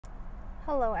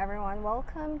Hello everyone,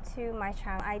 welcome to my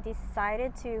channel. I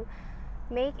decided to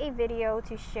make a video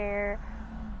to share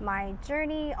my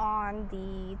journey on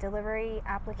the delivery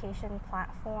application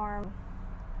platform.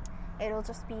 It'll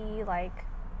just be like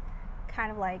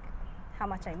kind of like how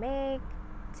much I make,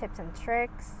 tips and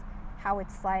tricks, how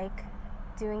it's like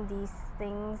doing these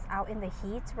things out in the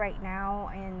heat right now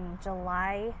in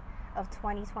July of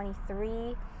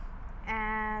 2023.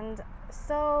 And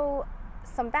so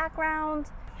some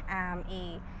background,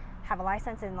 have a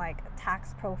license in like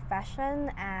tax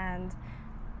profession, and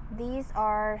these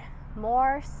are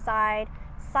more side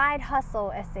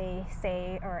hustle, as they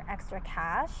say, or extra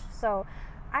cash. So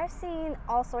I've seen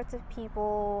all sorts of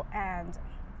people and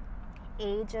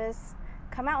ages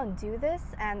come out and do this,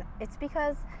 and it's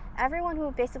because everyone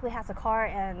who basically has a car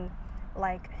and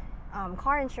like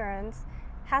car insurance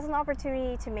has an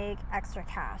opportunity to make extra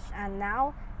cash. And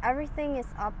now everything is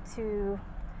up to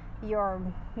your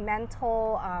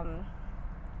mental,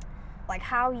 like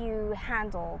how you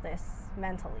handle this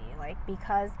mentally, like,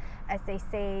 because as they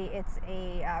say, it's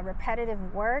a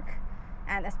repetitive work,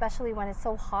 and especially when it's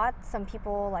so hot, some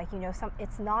people, like,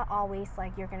 it's not always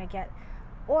like you're gonna get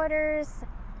orders.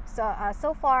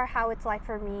 So far how it's like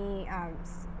for me,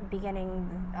 beginning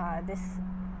this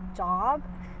job,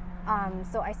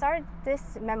 so I started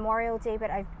this Memorial Day,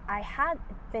 but I had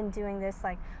been doing this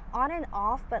like on and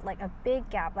off, but like a big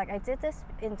gap. Like I did this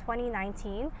in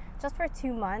 2019 just for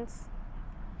 2 months,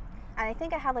 and I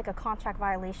think I had like a contract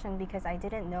violation because I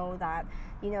didn't know that,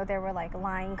 there were like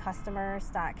lying customers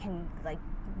that can like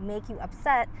make you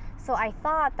upset. So I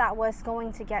thought that was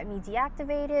going to get me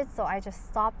deactivated, so I just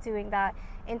stopped doing that.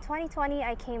 In 2020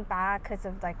 I came back because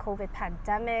of like COVID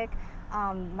pandemic.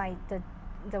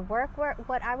 The work where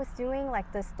what I was doing,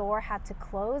 like the store had to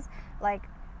close. Like,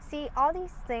 see, all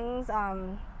these things,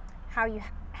 how you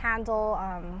handle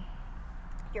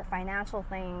your financial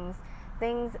things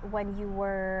when you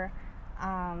were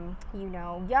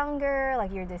younger,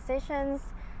 like your decisions.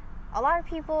 A lot of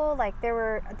people, like,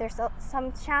 there's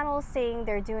some channels saying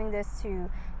they're doing this to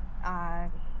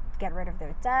get rid of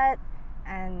their debt,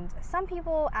 and some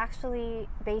people actually,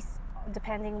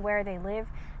 depending where they live,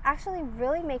 actually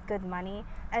really make good money.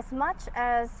 As much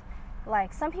as,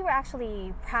 like, some people are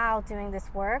actually proud doing this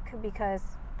work because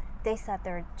they said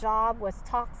their job was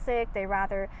toxic. They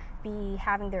rather be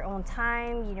having their own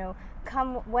time,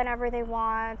 come whenever they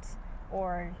want,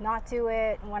 or not do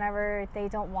it whenever they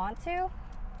don't want to.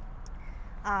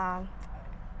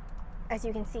 As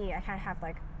you can see, I kind of have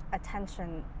like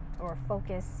attention or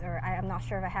focus, or I'm not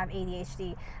sure if I have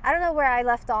ADHD. I don't know where I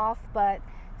left off, but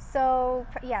so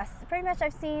yes, pretty much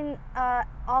I've seen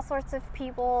all sorts of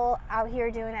people out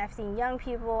here doing it. I've seen young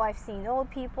people, I've seen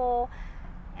old people,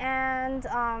 and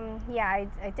yeah, I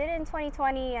did it in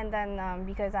 2020, and then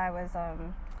because I was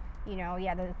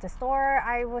the store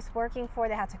I was working for,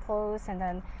 they had to close, and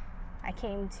then I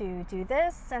came to do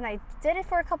this, and I did it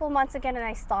for a couple months again, and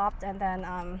I stopped. And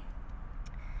then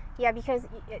yeah, because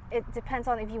it depends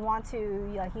on if you want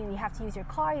to, like, you have to use your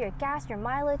car, your gas, your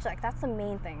mileage. Like, that's the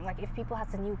main thing. Like, if people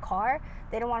have a new car,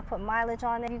 they don't want to put mileage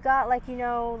on it. You got, like,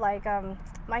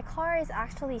 my car is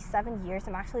actually 7 years.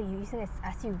 I'm actually using this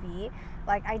SUV.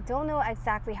 Like, I don't know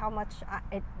exactly how much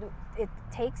it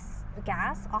takes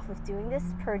gas off of doing this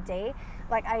per day.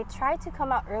 Like, I tried to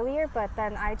come out earlier, but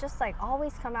then I just like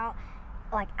always come out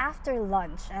like after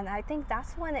lunch, and I think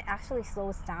that's when it actually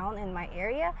slows down in my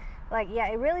area. Like, yeah,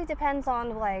 it really depends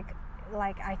on like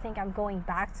I think I'm going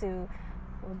back to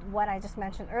what I just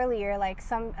mentioned earlier. Like,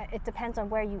 it depends on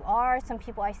where you are. Some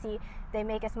people I see, they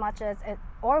make as much as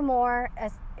or more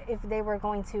as if they were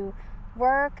going to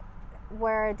work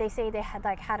where they say they had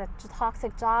a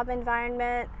toxic job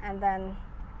environment,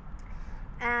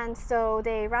 and so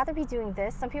they rather be doing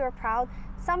this. Some people are proud.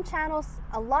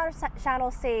 A lot of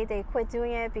channels say they quit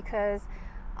doing it because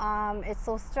it's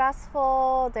so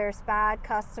stressful. There's bad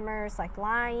customers, like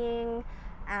lying,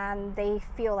 and they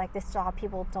feel like this job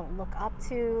people don't look up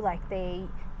to. Like, they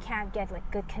can't get like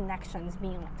good connections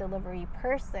being a delivery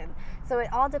person. So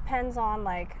it all depends on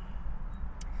like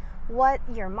what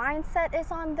your mindset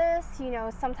is on this.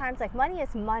 Sometimes like money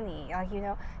is money. Like,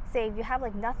 say if you have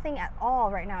like nothing at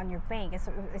all right now in your bank,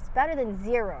 it's better than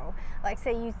zero. Like,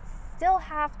 say you still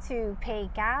have to pay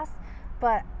gas,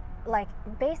 but like,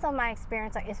 based on my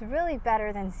experience, like, it's really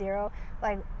better than zero.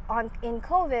 Like, in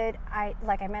COVID,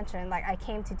 like I mentioned, like, I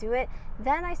came to do it.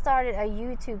 Then I started a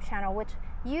YouTube channel, which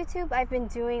YouTube I've been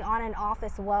doing on and off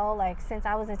as well, like since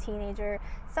I was a teenager.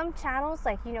 Some channels,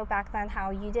 like, back then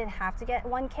how you didn't have to get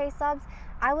 1K subs,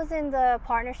 I was in the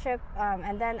partnership,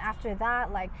 and then after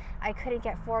that, like, I couldn't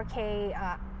get 4K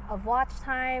of watch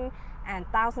time, and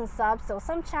 1,000 subs. So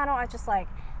some channel I just like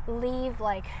leave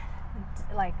like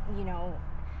you know,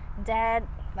 dead,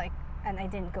 like, and I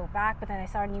didn't go back. But then I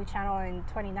started a new channel in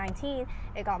 2019.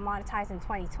 It got monetized in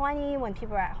 2020 when people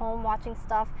were at home watching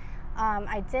stuff.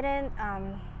 I didn't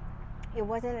it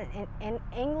wasn't an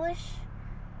English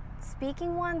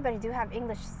speaking one, but I do have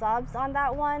English subs on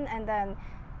that one, and then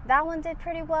that one did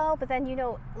pretty well. But then, you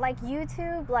know, like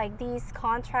YouTube, like these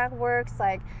contract works,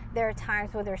 like there are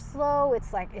times where they're slow.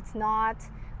 It's like, it's not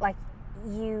like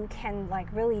you can like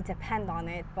really depend on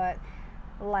it, but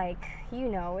like, you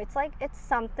know, it's like, it's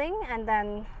something. And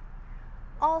then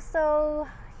also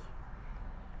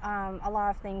a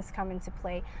lot of things come into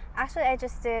play. Actually, I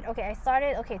just did, okay, I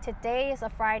started, okay, today is a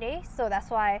Friday, so that's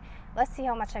why, let's see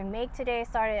how much I make today. I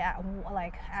started at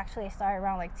like, actually I started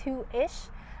around like 2-ish.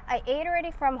 I ate already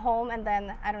from home, and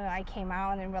then I don't know, I came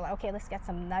out and we're like, okay, let's get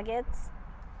some nuggets.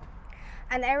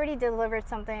 And I already delivered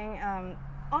something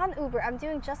on Uber. I'm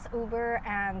doing just Uber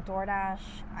and DoorDash.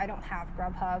 I don't have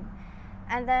Grubhub.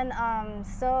 And then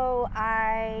so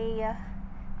I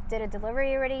did a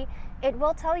delivery already. It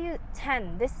will tell you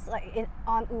 10. This is like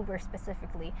on Uber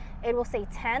specifically. It will say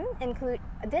 10 include.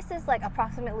 This is like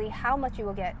approximately how much you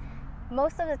will get.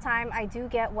 Most of the time, I do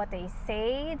get what they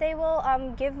say they will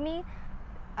give me.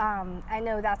 I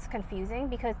know that's confusing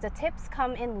because the tips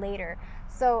come in later.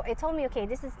 So it told me, okay,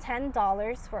 this is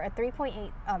 $10 for a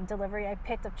 3.8 delivery. I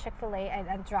picked up Chick-fil-A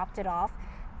and dropped it off.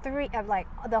 Like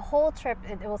the whole trip,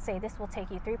 it will say this will take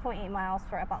you 3.8 miles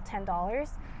for about $10,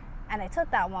 and I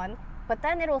took that one. But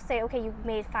then it will say, okay, you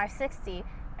made $5.60.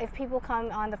 If people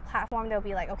come on the platform, they'll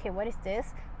be like, okay, what is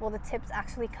this? Will the tips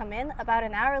actually come in? About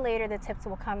an hour later, the tips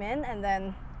will come in, and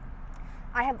then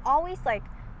I have always like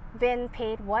been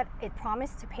paid what it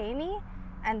promised to pay me.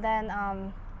 And then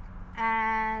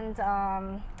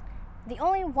the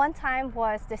only one time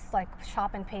was this like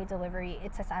shop and pay delivery.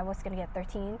 It says I was gonna get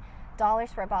 $13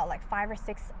 for about like 5 or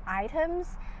 6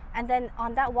 items, and then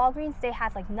on that Walgreens they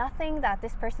had like nothing that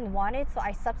this person wanted, so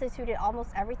I substituted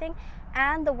almost everything.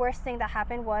 And the worst thing that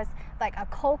happened was like a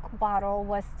Coke bottle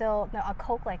was still, no, a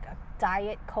Coke, like a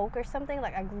Diet Coke or something,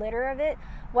 like a glitter of it,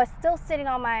 was still sitting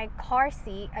on my car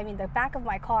seat, I mean the back of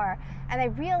my car. And I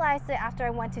realized it after I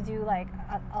went to do like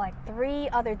 3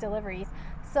 other deliveries.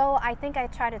 So I think I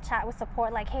tried to chat with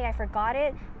support like, hey, I forgot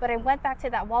it, but I went back to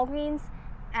that Walgreens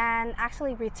and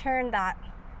actually returned that,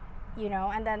 you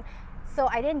know. And then so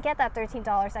I didn't get that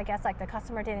 $13. I guess like the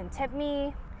customer didn't tip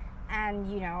me, and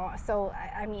you know, so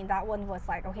I mean that one was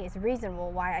like, okay, it's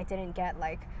reasonable why I didn't get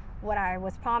like what I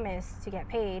was promised to get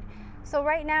paid. So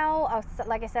right now,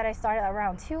 like I said, I started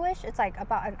around 2-ish. It's like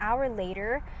about an hour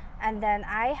later, and then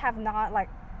I have not, like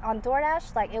on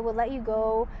DoorDash, like it will let you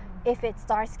go if it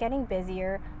starts getting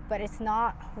busier, but it's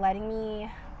not letting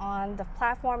me on the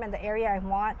platform and the area I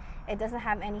want. It doesn't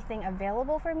have anything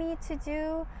available for me to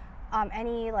do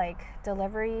any like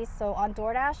deliveries. So on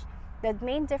DoorDash, the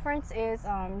main difference is,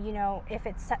 you know, if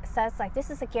it says like this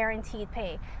is a guaranteed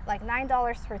pay, like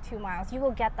 $9 for 2 miles, you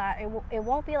will get that. It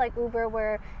won't be like Uber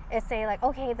where it say like,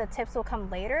 okay, the tips will come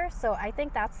later. So I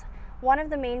think that's one of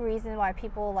the main reasons why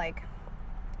people like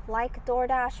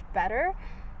DoorDash better.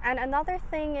 And another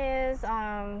thing is,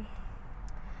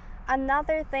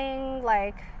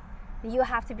 like you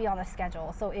have to be on a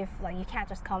schedule. So if like you can't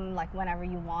just come like whenever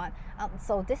you want.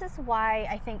 So this is why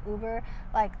I think Uber,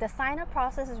 like the sign up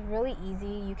process is really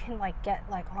easy. You can like get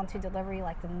like onto delivery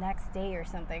like the next day or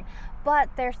something. But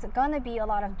there's gonna be a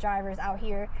lot of drivers out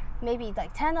here, maybe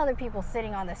like 10 other people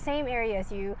sitting on the same area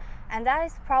as you, and that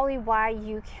is probably why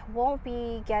you won't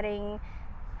be getting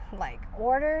like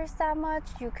orders that much.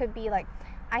 You could be like,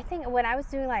 I think when I was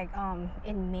doing like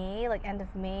in May, like end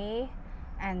of May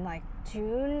and like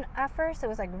June at first, it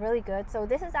was like really good. So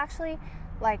this is actually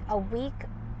like a week,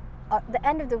 the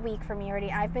end of the week for me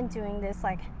already. I've been doing this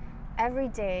like every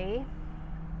day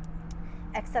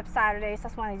except Saturdays.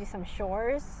 That's when I do some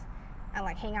chores and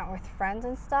like hang out with friends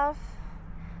and stuff.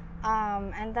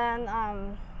 And then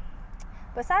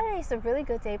but Saturday is a really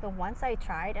good day. But once I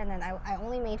tried, and then I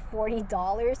only made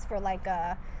 $40 for like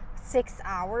 6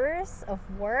 hours of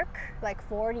work, like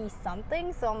 40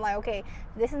 something. So I'm like, okay,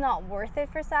 this is not worth it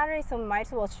for Saturday, so might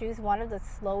as well choose one of the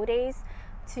slow days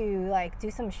to like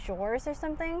do some chores or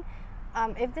something.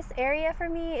 If this area for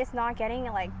me is not getting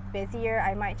like busier,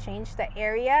 I might change the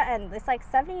area. And it's like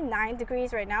 79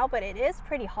 degrees right now, but it is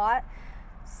pretty hot.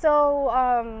 So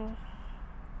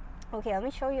okay, let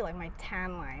me show you like my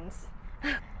tan lines.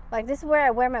 Like this is where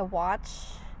I wear my watch,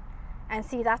 and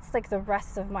see, that's like the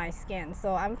rest of my skin.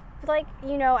 So I'm like,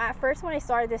 you know, at first when I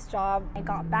started this job, I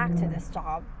got back to this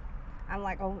job, I'm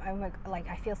like, oh, like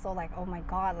I feel so like, oh my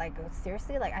god, like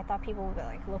seriously, like I thought people would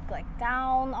like look like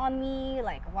down on me,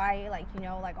 like why, like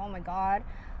like oh my god.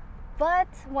 But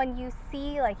when you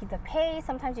see like the pay,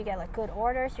 sometimes you get like good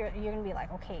orders, you're gonna be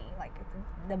like, okay, like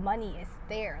the money is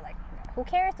there, like who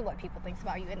cares what people think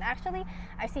about you. And actually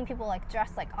I've seen people like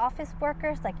dressed like office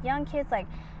workers, like young kids, like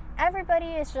everybody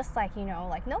is just like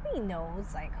like nobody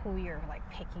knows like who you're like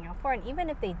picking up for. And even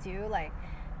if they do, like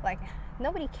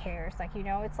nobody cares, like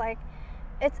it's like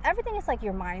it's everything is like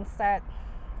your mindset,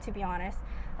 to be honest.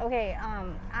 Okay,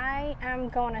 I am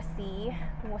gonna see,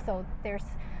 so there's,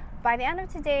 by the end of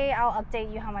today I'll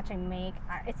update you how much I make.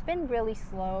 It's been really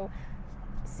slow,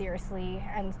 seriously.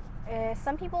 And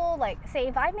some people, like say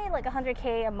if I made like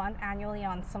 100K a month annually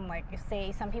on some, like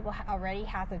say some people already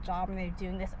has a job and they're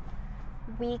doing this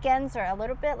weekends or a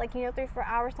little bit, like 3-4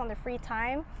 hours on their free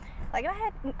time, like if I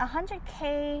had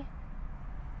 100K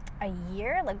a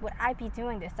year, like would I be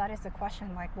doing this? That is the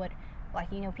question. Like would,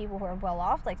 like people who are well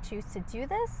off like choose to do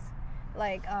this?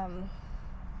 Like I,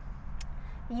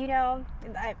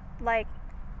 like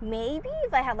maybe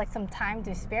if I had like some time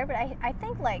to spare, but I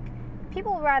think like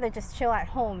people would rather just chill at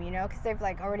home, because they've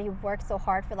like already worked so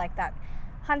hard for like that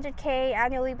 100K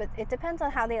annually. But it depends on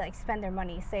how they like spend their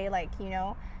money. Say like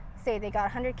say they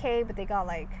got 100K but they got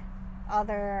like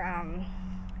other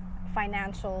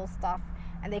financial stuff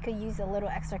and they could use a little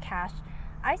extra cash.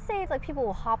 I say like people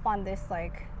will hop on this,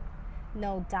 like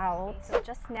no doubt. So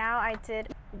just now I did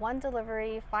one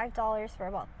delivery, $5 for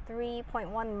about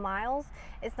 3.1 miles.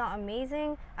 It's not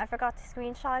amazing. I forgot to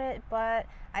screenshot it, but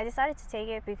I decided to take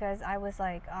it because I was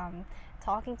like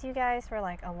talking to you guys for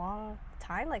like a long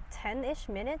time, like 10-ish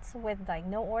minutes with like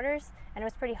no orders, and it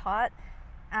was pretty hot.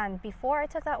 And before I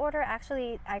took that order,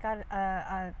 actually I got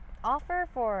a offer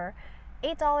for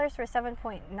 $8 for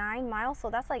 7.9 miles. So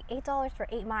that's like $8 for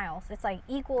 8 miles. It's like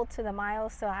equal to the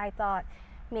miles. So I thought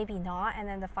maybe not. And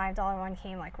then the $5 one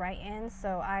came like right in.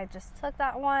 So I just took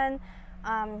that one.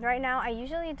 Right now, I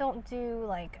usually don't do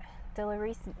like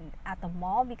deliveries at the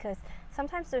mall because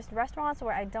sometimes there's restaurants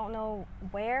where I don't know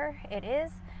where it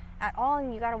is at all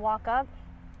and you gotta walk up.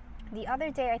 The other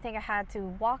day I think I had to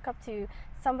walk up to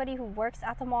somebody who works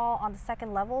at the mall on the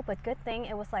second level, but good thing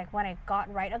it was like when I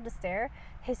got right up the stair,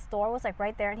 his store was like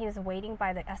right there and he was waiting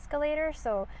by the escalator,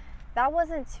 so that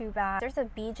wasn't too bad. There's a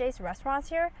BJ's restaurants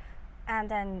here, and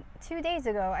then 2 days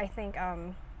ago, I think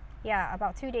yeah,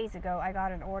 about 2 days ago, I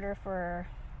got an order for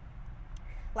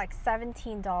like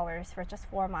 $17 for just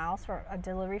 4 miles for a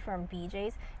delivery from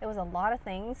BJ's. It was a lot of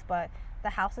things, but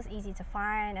the house was easy to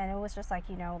find, and it was just like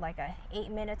like a 8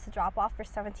 minutes drop off for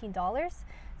 $17.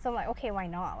 So I'm like, okay, why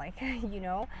not, like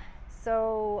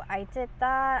so I did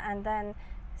that. And then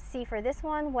see, for this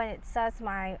one, when it says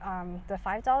my the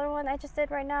 $5 one I just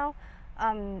did right now,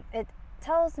 it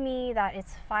tells me that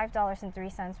it's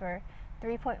 $5.03 for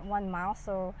 3.1 miles,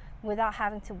 so without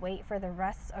having to wait for the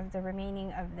rest of the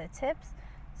remaining of the tips.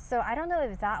 So I don't know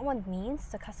if that one means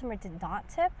the customer did not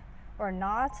tip or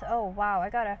not. Oh wow, I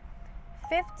got a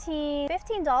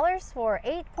 $15 for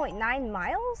 8.9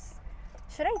 miles.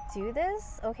 Should I do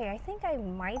this? Okay, I think I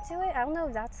might do it. I don't know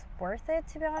if that's worth it,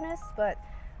 to be honest, but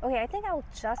okay, I think I'll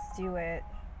just do it.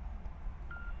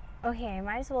 Okay, I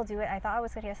might as well do it. I thought I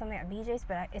was gonna get something at BJ's,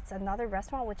 but it's another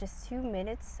restaurant which is 2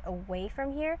 minutes away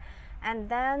from here. And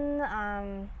then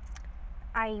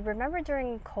I remember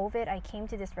during COVID I came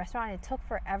to this restaurant and it took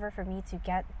forever for me to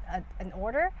get an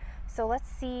order. So let's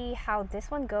see how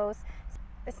this one goes.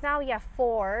 It's now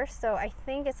 4, so I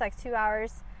think it's like 2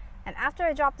 hours. And after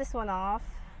I drop this one off,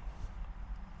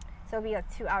 so it'll be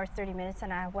like 2 hours 30 minutes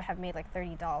and I would have made like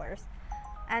 $30.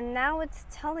 And now it's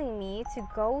telling me to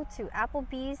go to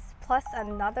Applebee's plus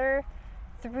another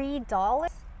 $3.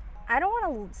 I don't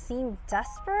want to seem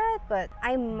desperate, but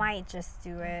I might just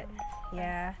do it.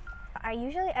 Yeah. I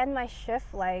usually end my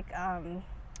shift like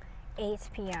 8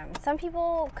 p.m. Some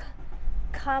people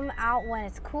come out when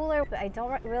it's cooler, but I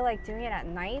don't really like doing it at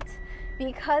night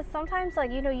because sometimes,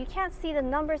 like you can't see the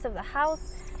numbers of the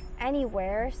house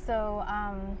anywhere. So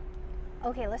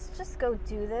okay, let's just go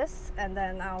do this and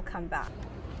then I'll come back.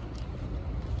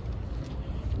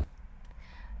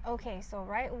 Okay, so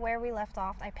right where we left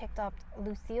off, I picked up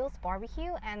Lucille's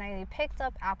Barbecue and I picked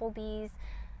up Applebee's.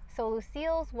 So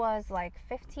Lucille's was like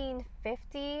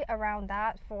 $15.50, around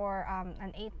that, for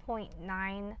an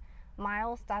 8.9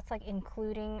 miles. That's like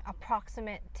including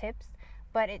approximate tips,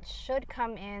 but it should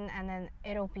come in and then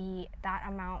it'll be that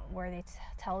amount where they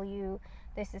tell you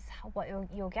this is what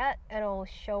you'll get. It'll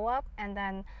show up. And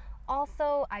then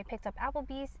also I picked up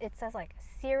Applebee's. It says like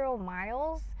 0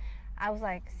 miles. I was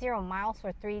like, 0 miles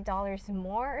for $3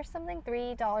 more or something,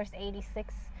 $3.86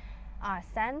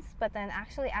 cents, but then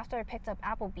actually after I picked up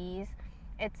Applebee's,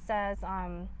 it says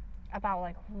about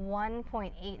like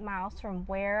 1.8 miles from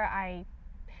where I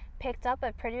picked up,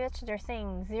 but pretty much they're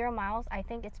saying 0 miles. I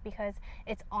think it's because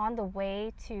it's on the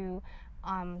way to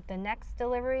the next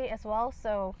delivery as well.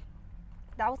 So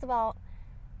that was about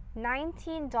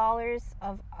 $19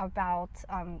 of about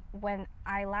when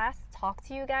I last talked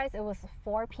to you guys, it was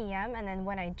 4 p.m. and then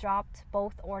when I dropped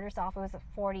both orders off, it was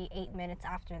 48 minutes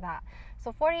after that.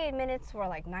 So 48 minutes were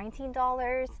like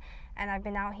 $19, and I've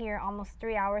been out here almost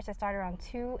 3 hours. I started around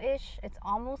 2-ish. It's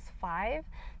almost 5.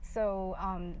 So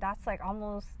that's like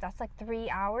 3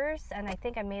 hours, and I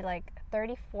think I made like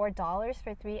 $34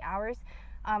 for 3 hours.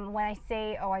 When I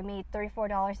say, oh, I made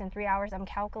 $34 in 3 hours, I'm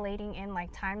calculating in like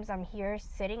times I'm here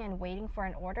sitting and waiting for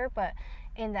an order. But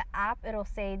in the app, it'll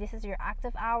say this is your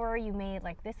active hour. You made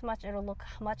like this much. It'll look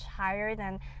much higher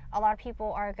than a lot of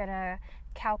people are gonna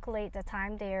calculate the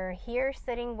time they're here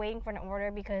sitting waiting for an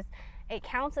order, because it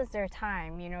counts as their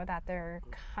time, you know, that they're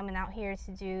coming out here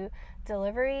to do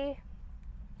delivery.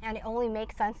 And it only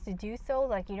makes sense to do so,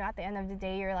 like, you know, at the end of the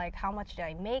day, you're like, how much did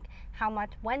I make? How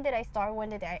much? When did I start? When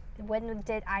did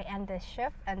I end this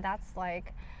shift? And that's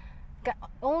like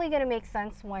only gonna make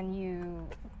sense when you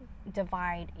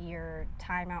divide your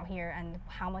time out here and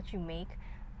how much you make.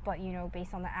 But you know,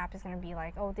 based on the app, it's gonna be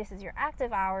like, oh, this is your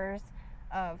active hours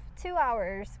of 2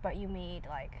 hours, but you made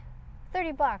like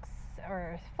 $30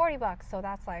 or $40. So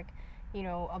that's like, you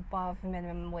know, above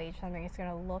minimum wage something. It's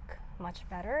gonna look much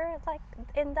better like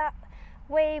in that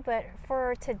way. But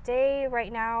for today,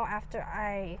 right now, after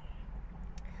I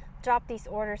drop these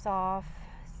orders off,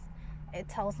 it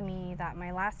tells me that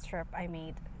my last trip I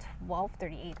made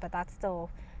 $12.38, but that's still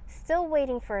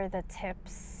waiting for the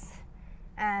tips.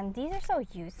 And these are so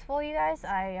useful, you guys.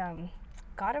 I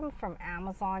got them from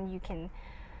Amazon. You can,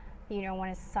 you know, when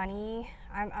it's sunny,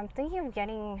 I'm thinking of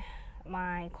getting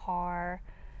my car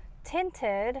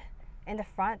tinted in the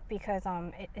front, because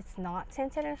it's not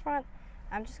tinted in front.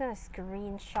 I'm just gonna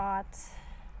screenshot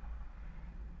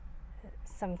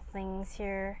some things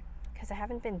here because I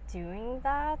haven't been doing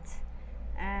that.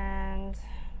 And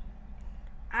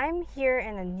I'm here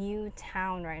in a new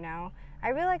town right now. I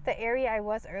really like the area I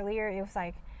was earlier. It was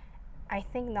like, I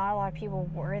think not a lot of people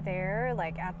were there,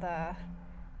 like at the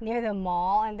near the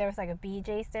mall, and there was like a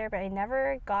BJ's there, but I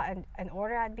never got an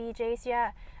order at BJ's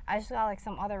yet. I just got like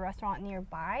some other restaurant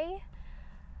nearby.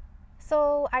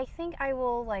 So I think I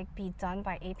will like be done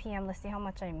by 8 p.m. Let's see how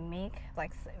much I make.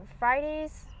 Like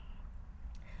Fridays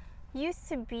used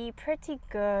to be pretty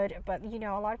good, but you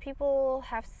know, a lot of people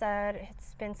have said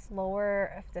it's been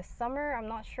slower this summer. I'm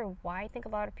not sure why. I think a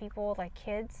lot of people, like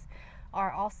kids,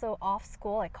 are also off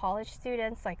school, like college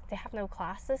students, like they have no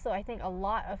classes. So I think a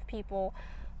lot of people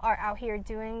are out here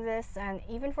doing this. And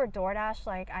even for DoorDash,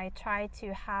 like I try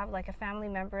to have like a family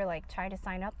member like try to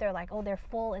sign up. They're like, oh, they're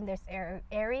full in this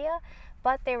area,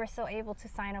 but they were still able to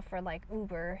sign up for like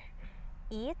Uber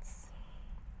Eats.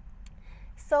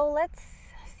 So let's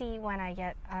see when I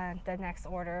get the next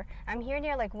order. I'm here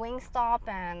near like Wingstop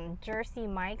and Jersey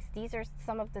Mike's. These are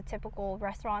some of the typical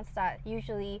restaurants that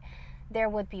usually there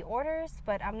would be orders,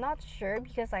 but I'm not sure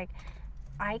because like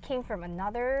I came from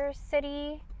another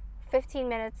city 15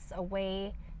 minutes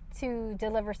away to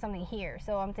deliver something here.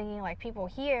 So I'm thinking like people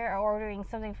here are ordering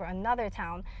something for another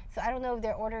town. So I don't know if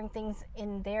they're ordering things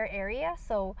in their area.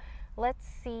 So let's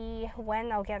see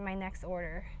when I'll get my next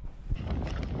order.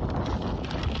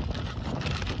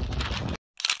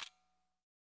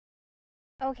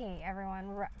 Okay,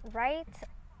 everyone, right?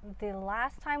 The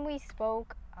last time we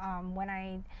spoke, when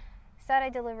I said I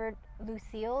delivered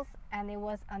Lucille's, and it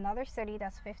was another city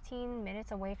that's 15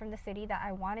 minutes away from the city that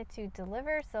I wanted to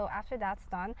deliver. So after that's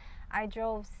done, I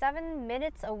drove 7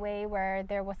 minutes away where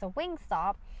there was a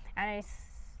Wingstop, and I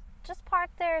just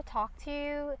parked there, talked to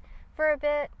you for a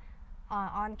bit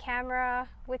on camera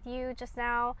with you just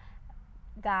now,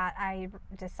 that I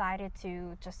decided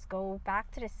to just go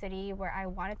back to the city where I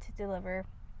wanted to deliver.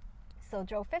 So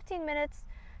drove 15 minutes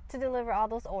to deliver all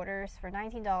those orders for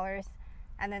 $19.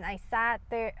 And then I sat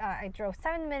there, I drove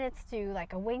 7 minutes to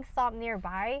like a Wingstop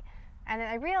nearby. And then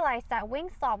I realized that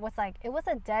Wingstop was like, it was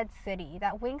a dead city.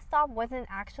 That Wingstop wasn't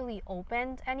actually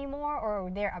opened anymore, or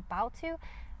they're about to.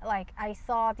 Like I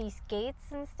saw these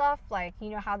gates and stuff, like, you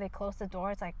know how they close the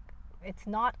doors, like it's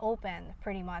not open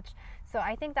pretty much. So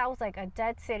I think that was like a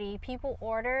dead city. People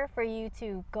order for you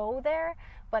to go there,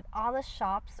 but all the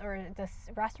shops or the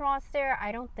restaurants there,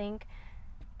 I don't think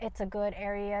it's a good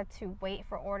area to wait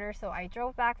for orders. So I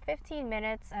drove back 15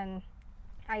 minutes, and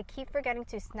I keep forgetting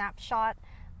to snapshot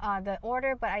the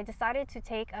order, but I decided to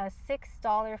take a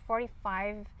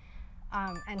 $6.45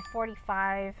 and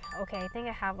 45. Okay, I think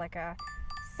I have like a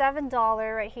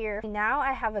 $7 right here. Now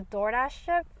I have a DoorDash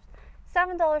shift.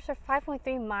 $7 for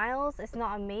 5.3 miles is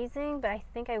not amazing, but I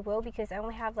think I will because I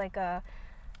only have like a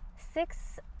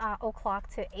 6 o'clock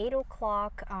to 8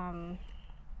 o'clock,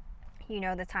 you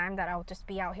know, the time that I'll just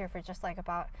be out here for just like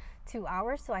about 2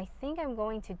 hours. So I think I'm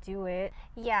going to do it.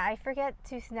 Yeah, I forget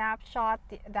to snapshot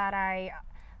that I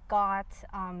got,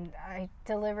 I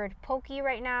delivered poke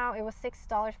right now. It was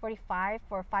 $6.45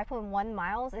 for 5.1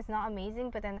 miles. It's not amazing,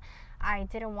 but then I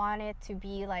didn't want it to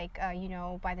be like, you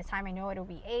know, by the time I know it'll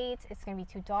be 8, it's gonna be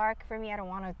too dark for me. I don't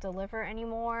want to deliver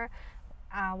anymore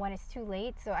when it's too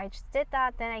late. So I just did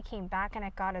that. Then I came back and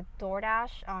I got a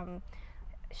DoorDash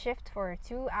shift for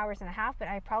 2 hours and a half, but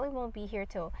I probably won't be here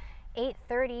till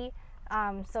 8:30.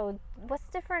 So what's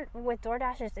different with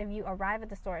DoorDash is if you arrive at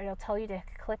the store, it'll tell you to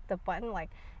click the button like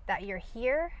that you're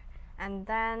here, and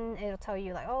then it'll tell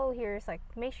you like, oh, here's like,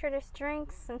 make sure there's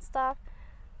drinks and stuff.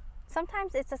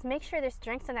 Sometimes it says make sure there's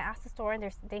drinks, and I asked the store and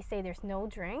they say there's no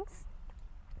drinks.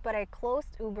 But I closed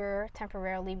Uber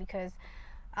temporarily because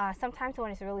sometimes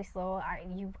when it's really slow,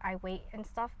 I wait and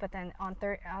stuff. But then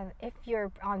if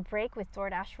you're on break with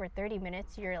DoorDash for 30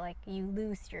 minutes, you're like, you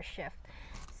lose your shift.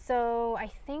 So I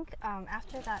think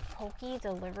after that poke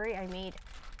delivery, I made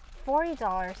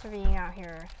 $40 for being out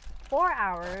here 4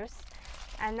 hours,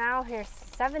 and now here's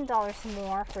 $7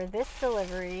 more for this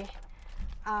delivery.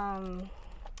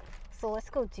 So let's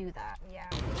go do that. Yeah.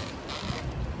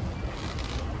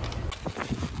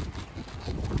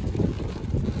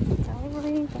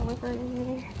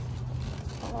 Delivery.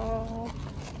 Oh.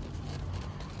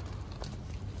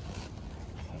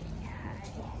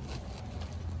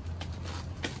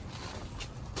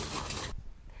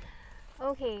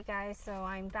 Okay guys, so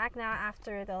I'm back now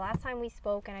after the last time we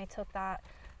spoke, and I took that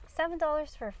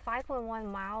 $7 for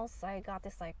 5.1 miles. I got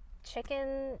this like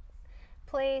chicken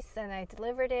place and I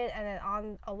delivered it, and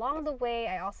then along the way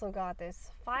I also got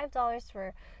this $5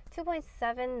 for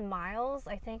 2.7 miles.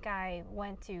 I think I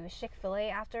went to Chick-fil-A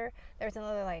after. There's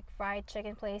another like fried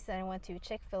chicken place, and I went to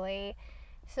Chick-fil-A.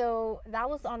 So that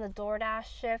was on the DoorDash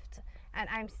shift, and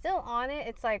I'm still on it.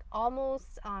 It's like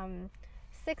almost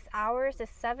 6 hours.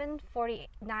 It's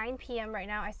 7:49 p.m. right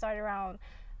now. I started around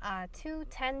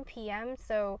 2:10 p.m.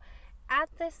 So at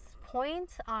this point,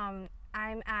 I'm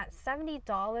at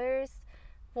 $70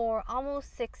 for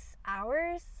almost 6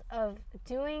 hours of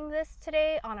doing this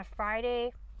today on a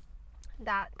Friday.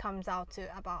 That comes out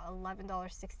to about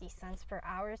 $11.60 per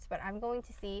hour. But I'm going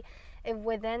to see if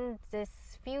within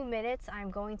this few minutes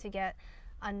I'm going to get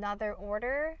another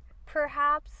order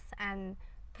perhaps and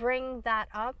bring that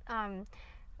up.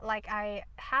 Like I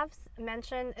have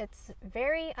mentioned, it's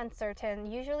very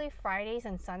uncertain. Usually Fridays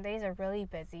and Sundays are really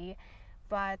busy,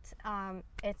 but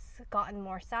it's gotten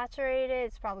more saturated.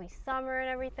 It's probably summer and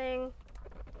everything.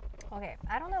 Okay,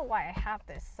 I don't know why I have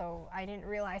this, so I didn't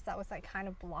realize that was like kind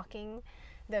of blocking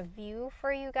the view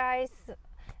for you guys.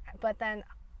 But then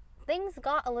things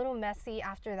got a little messy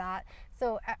after that.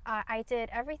 So I did,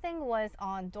 everything was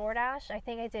on DoorDash. I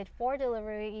think I did 4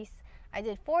 deliveries. I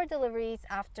did 4 deliveries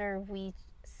after we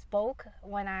spoke,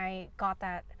 when I got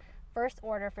that first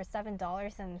order for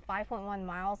 $7 and 5.1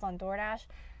 miles on DoorDash.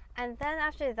 And then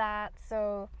after that,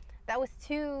 so that was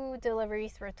 2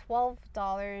 deliveries for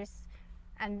 $12.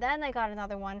 And then I got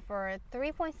another one for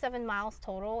 3.7 miles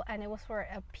total, and it was for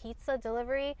a pizza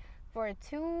delivery for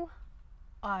 2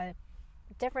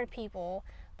 different people,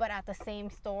 but at the same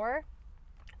store.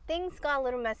 Things got a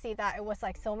little messy that it was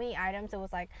like so many items. It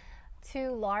was like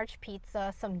 2 large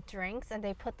pizzas, some drinks, and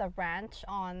they put the ranch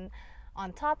on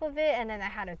top of it, and then I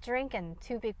had a drink and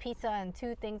 2 big pizza and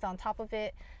 2 things on top of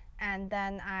it. And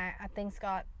then things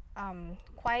got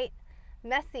quite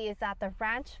messy, is that the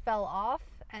ranch fell off,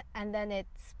 and then it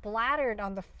splattered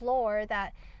on the floor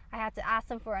that I had to ask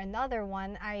them for another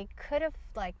one. I could have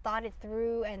like thought it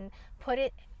through and put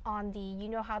it on the, you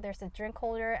know how there's a drink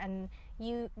holder and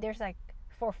there's like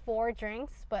for 4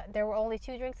 drinks, but there were only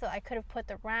 2 drinks, so I could have put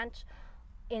the ranch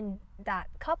in that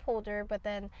cup holder. But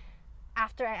then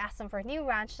after I asked them for a new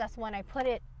ranch, that's when I put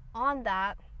it on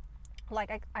that.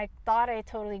 Like I thought I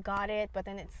totally got it, but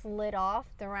then it slid off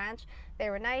the ranch. They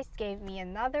were nice, gave me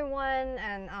another one,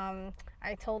 and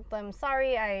I told them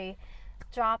sorry, I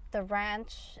dropped the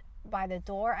ranch by the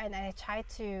door, and I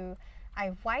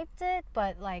wiped it,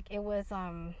 but like it was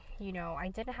you know, I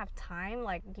didn't have time.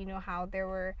 Like, you know how there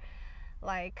were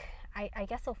like, I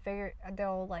guess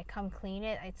they'll like come clean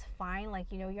it. It's fine.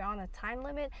 Like, you know, you're on a time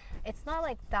limit. It's not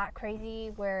like that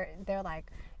crazy where they're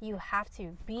like, you have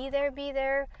to be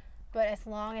there. But as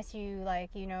long as you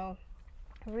like, you know,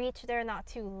 reach there not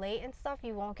too late and stuff,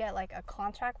 you won't get like a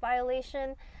contract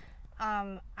violation.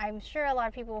 I'm sure a lot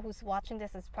of people who's watching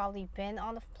this has probably been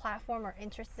on the platform or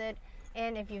interested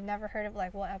in. If you've never heard of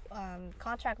like what a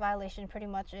contract violation pretty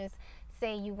much is,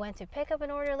 say you went to pick up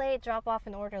an order late, drop off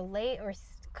an order late, or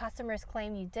customers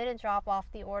claim you didn't drop off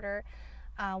the order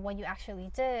when you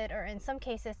actually did, or in some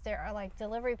cases there are like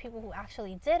delivery people who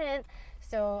actually didn't.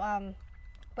 So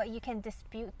but you can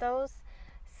dispute those.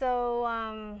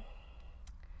 So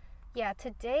yeah,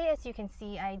 today, as you can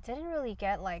see, I didn't really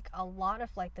get like a lot of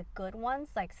like the good ones.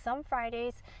 Like some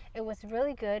Fridays it was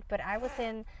really good, but I was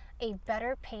in a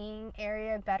better paying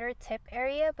area, better tip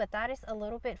area, but that is a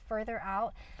little bit further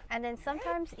out. And then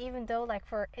sometimes, even though, like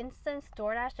for instance,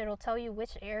 DoorDash, it'll tell you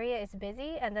which area is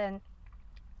busy, and then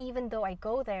even though I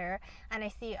go there and I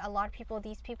see a lot of people,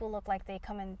 these people look like they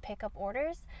come and pick up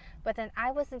orders, but then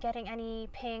I wasn't getting any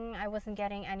ping, I wasn't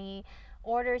getting any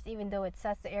orders, even though it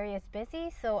says the area is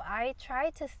busy. So I try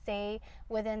to stay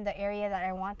within the area that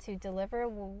I want to deliver,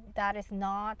 that is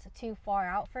not too far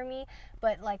out for me.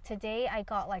 But like today I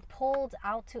got like pulled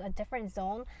out to a different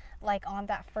zone, like on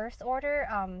that first order,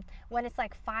 when it's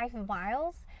like 5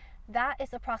 miles, that is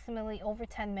approximately over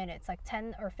 10 minutes, like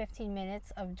 10 or 15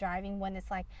 minutes of driving when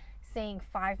it's like saying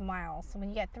 5 miles. So when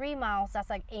you get 3 miles, that's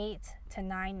like 8 to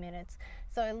 9 minutes.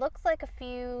 So it looks like a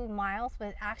few miles, but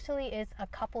it actually is a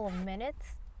couple of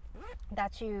minutes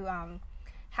that you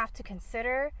have to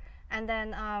consider. And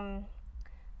then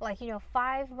like, you know,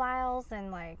 5 miles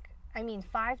and like, I mean,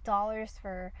 $5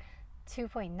 for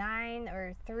 2.9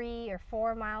 or 3 or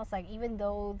 4 miles, like even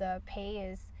though the pay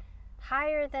is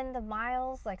higher than the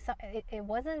miles, like it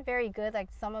wasn't very good, like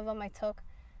some of them I took,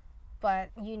 but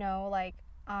you know, like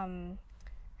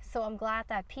so I'm glad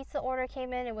that pizza order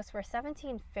came in. It was for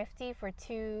 $17.50 for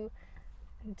 2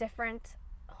 different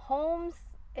homes.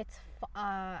 It's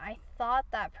I thought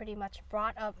that pretty much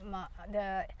brought up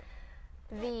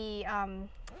the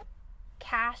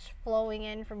cash flowing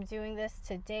in from doing this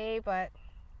today, but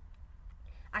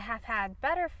I have had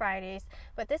better Fridays.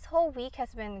 But this whole week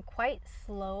has been quite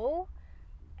slow,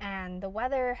 and the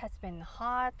weather has been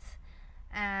hot,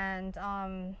 and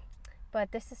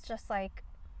but this is just like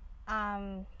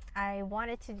I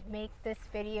wanted to make this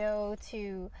video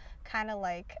to kind of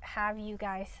like have you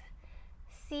guys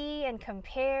see and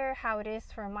compare how it is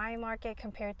for my market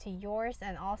compared to yours.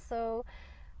 And also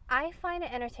I find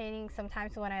it entertaining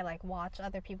sometimes when I like watch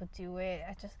other people do it.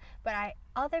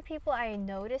 Other people, I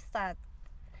noticed that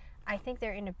I think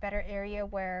they're in a better area,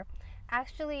 where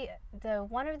actually the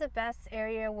one of the best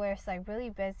area where it's like really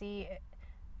busy,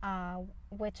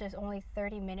 which is only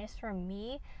 30 minutes from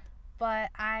me, but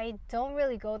I don't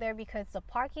really go there because the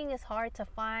parking is hard to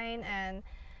find, and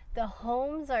the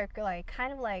homes are like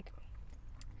kind of like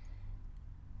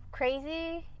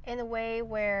crazy in a way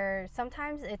where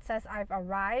sometimes it says I've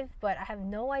arrived, but I have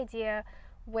no idea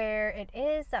where it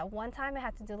is. At one time I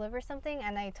had to deliver something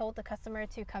and I told the customer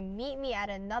to come meet me at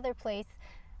another place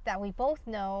that we both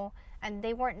know, and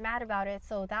they weren't mad about it.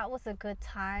 So that was a good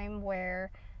time where,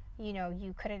 you know,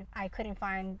 I couldn't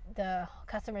find the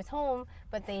customer's home,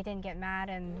 but they didn't get mad,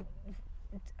 and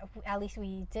at least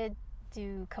we did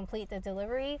complete the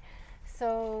delivery.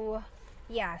 So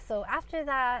yeah, so after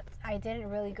that I didn't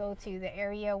really go to the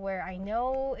area where I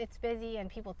know it's busy and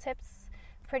people tips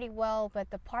pretty well, but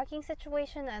the parking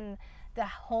situation and the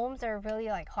homes are really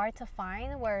like hard to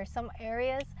find, where some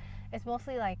areas it's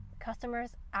mostly like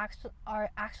customers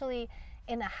are actually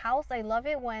in a house. I love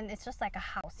it when it's just like a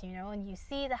house, you know, and you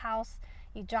see the house,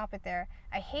 you drop it there.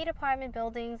 I hate apartment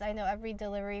buildings. I know every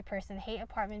delivery person hate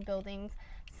apartment buildings.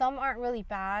 Some aren't really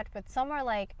bad, but some are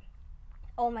like,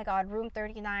 oh my god, room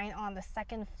 39 on the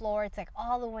 2nd floor, it's like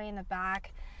all the way in the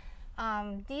back.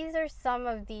 These are some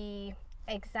of the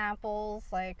examples,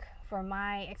 like for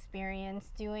my experience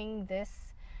doing this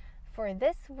for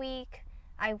this week.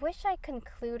 I wish I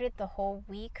concluded the whole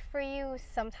week for you.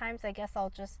 Sometimes I guess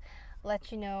I'll just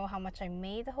let you know how much I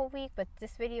made the whole week, but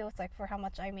this video is like for how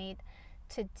much I made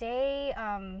today,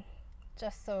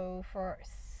 just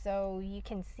so you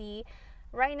can see.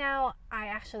 Right now I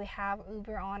actually have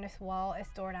Uber on as well as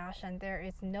DoorDash, and there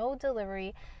is no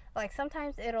delivery. Like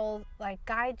sometimes it'll like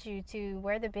guide you to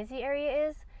where the busy area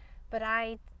is, but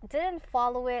I didn't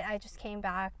follow it. I just came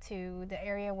back to the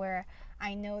area where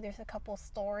I know there's a couple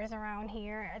stores around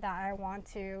here that I want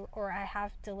to, or I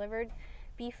have delivered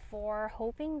before,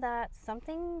 hoping that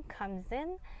something comes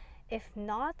in. If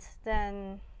not,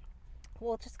 then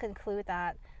we'll just conclude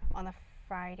that on a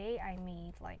Friday I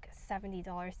made like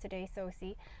 $70 today. So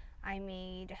see, I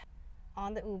made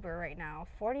on the Uber right now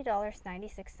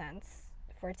 $40.96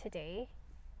 for today.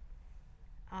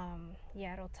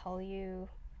 Yeah, it'll tell you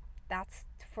that's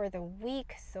for the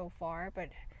week so far, but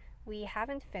we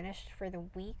haven't finished for the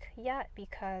week yet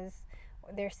because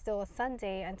there's still a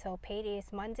Sunday until payday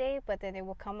is Monday, but then it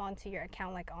will come onto your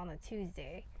account like on a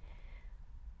Tuesday.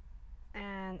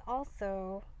 And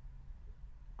also,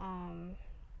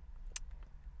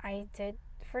 I did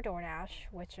for DoorDash,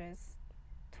 which is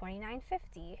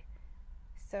 $29.50.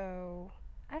 So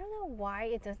I don't know why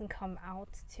it doesn't come out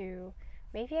to,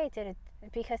 maybe I did it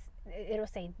because it'll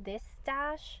say this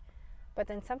dash, but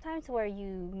then sometimes where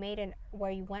you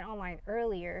went online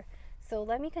earlier. So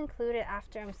let me conclude it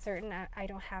after I'm certain I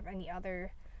don't have any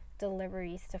other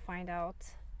deliveries to find out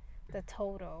the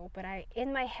total. But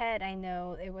in my head I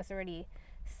know it was already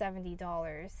 $70.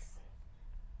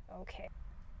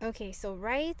 Okay, so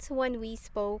right when we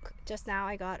spoke just now,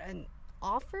 I got an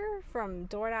offer from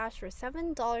DoorDash for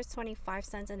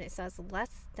 $7.25, and it says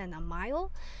less than a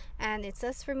mile, and it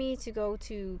says for me to go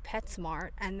to PetSmart.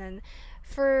 And then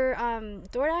for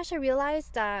DoorDash, I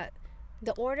realized that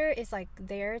the order is like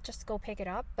there, just go pick it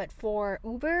up. But for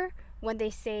Uber, when they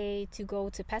say to go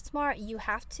to PetSmart, you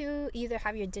have to either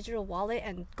have your digital wallet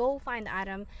and go find the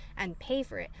item and pay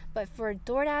for it. But for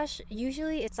DoorDash,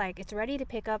 usually it's like it's ready to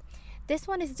pick up. This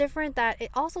one is different, that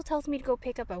it also tells me to go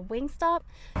pick up a Wingstop.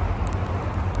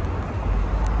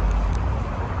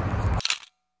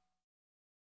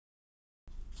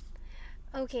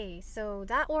 Okay, so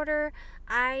that order,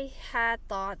 I had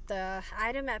thought the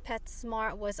item at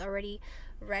PetSmart was already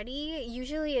ready.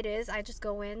 Usually it is. I just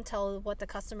go in, tell what the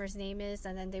customer's name is,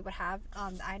 and then they would have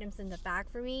the items in the bag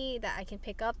for me that I can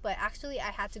pick up. But actually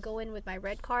I had to go in with my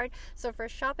red card. So for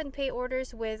shop and pay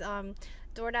orders with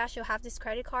DoorDash, you'll have this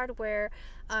credit card where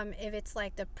if it's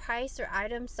like the price or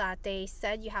items that they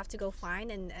said you have to go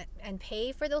find and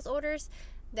pay for those orders,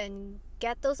 then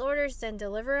get those orders, then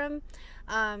deliver them.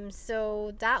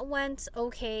 So that went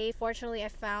okay. Fortunately, I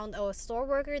found a store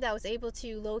worker that was able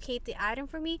to locate the item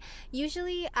for me.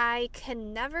 Usually I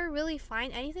can never really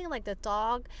find anything like the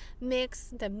dog mix,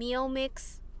 the meal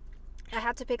mix. I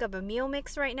had to pick up a meal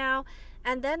mix right now.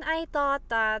 And then I thought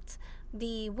that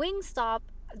the Wingstop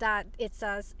that it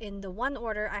says in the one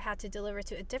order I had to deliver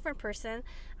to a different person,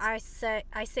 I say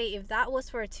if that was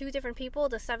for two different people,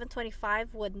 the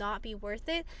 $7.25 would not be worth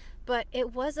it. But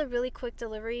it was a really quick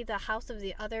delivery. The house of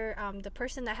the other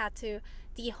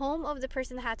the home of the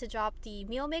person that had to drop the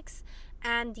meal mix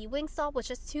and the Wingstop was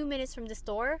just 2 minutes from the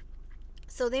store.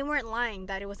 So they weren't lying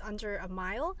that it was under a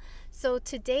mile. So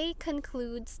today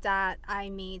concludes that I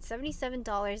made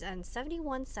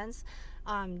 $77.71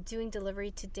 doing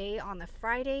delivery today on a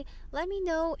Friday. Let me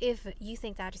know if you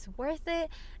think that is worth it,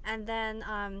 and then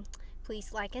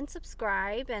please like and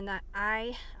subscribe. And that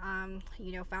I found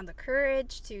the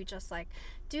courage to just like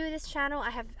do this channel.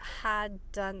 I have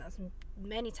done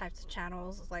many types of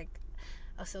channels like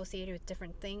associated with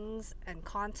different things and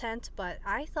content, but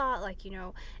I thought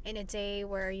in a day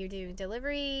where you're doing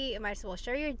delivery, you might as well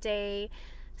share your day.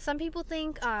 Some people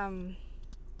think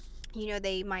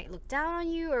they might look down on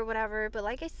you or whatever, but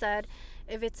like I said,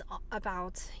 if it's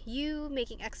about you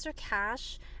making extra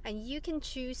cash and you can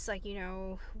choose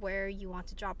where you want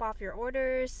to drop off your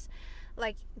orders,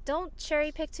 don't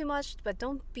cherry pick too much, but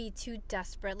don't be too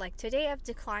desperate. Like today I've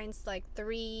declined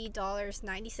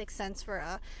 $3.96 for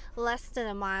a less than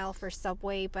a mile for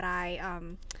Subway, but I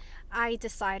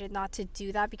decided not to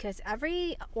do that because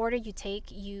every order you take,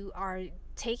 you are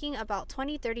taking about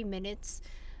 20-30 minutes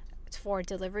for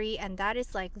delivery, and that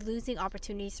is like losing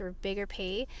opportunities for bigger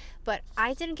pay. But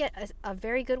I didn't get a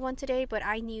very good one today, but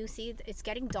I knew, see, it's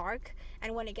getting dark,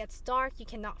 and when it gets dark you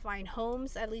cannot find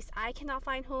homes. At least I cannot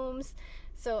find homes,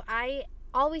 so I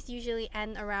always usually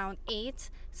end around 8.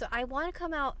 So I want to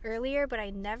come out earlier, but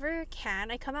I never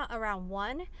can. I come out around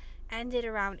 1, ended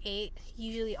around 8,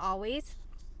 usually, always.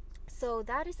 So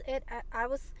that is it. I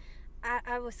was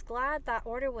glad that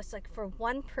order was like for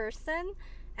one person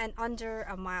and under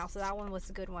a mile, so that one was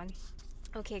a good one.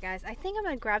 Okay guys, I think I'm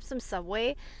gonna grab some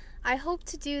Subway. I hope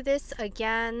to do this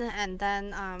again, and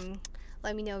then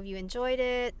let me know if you enjoyed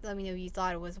it. Let me know if you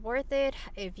thought it was worth it.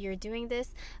 If you're doing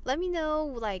this, let me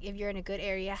know if you're in a good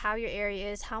area, how your area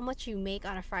is, how much you make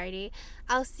on a Friday.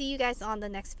 I'll see you guys on the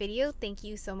next video. Thank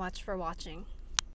you so much for watching.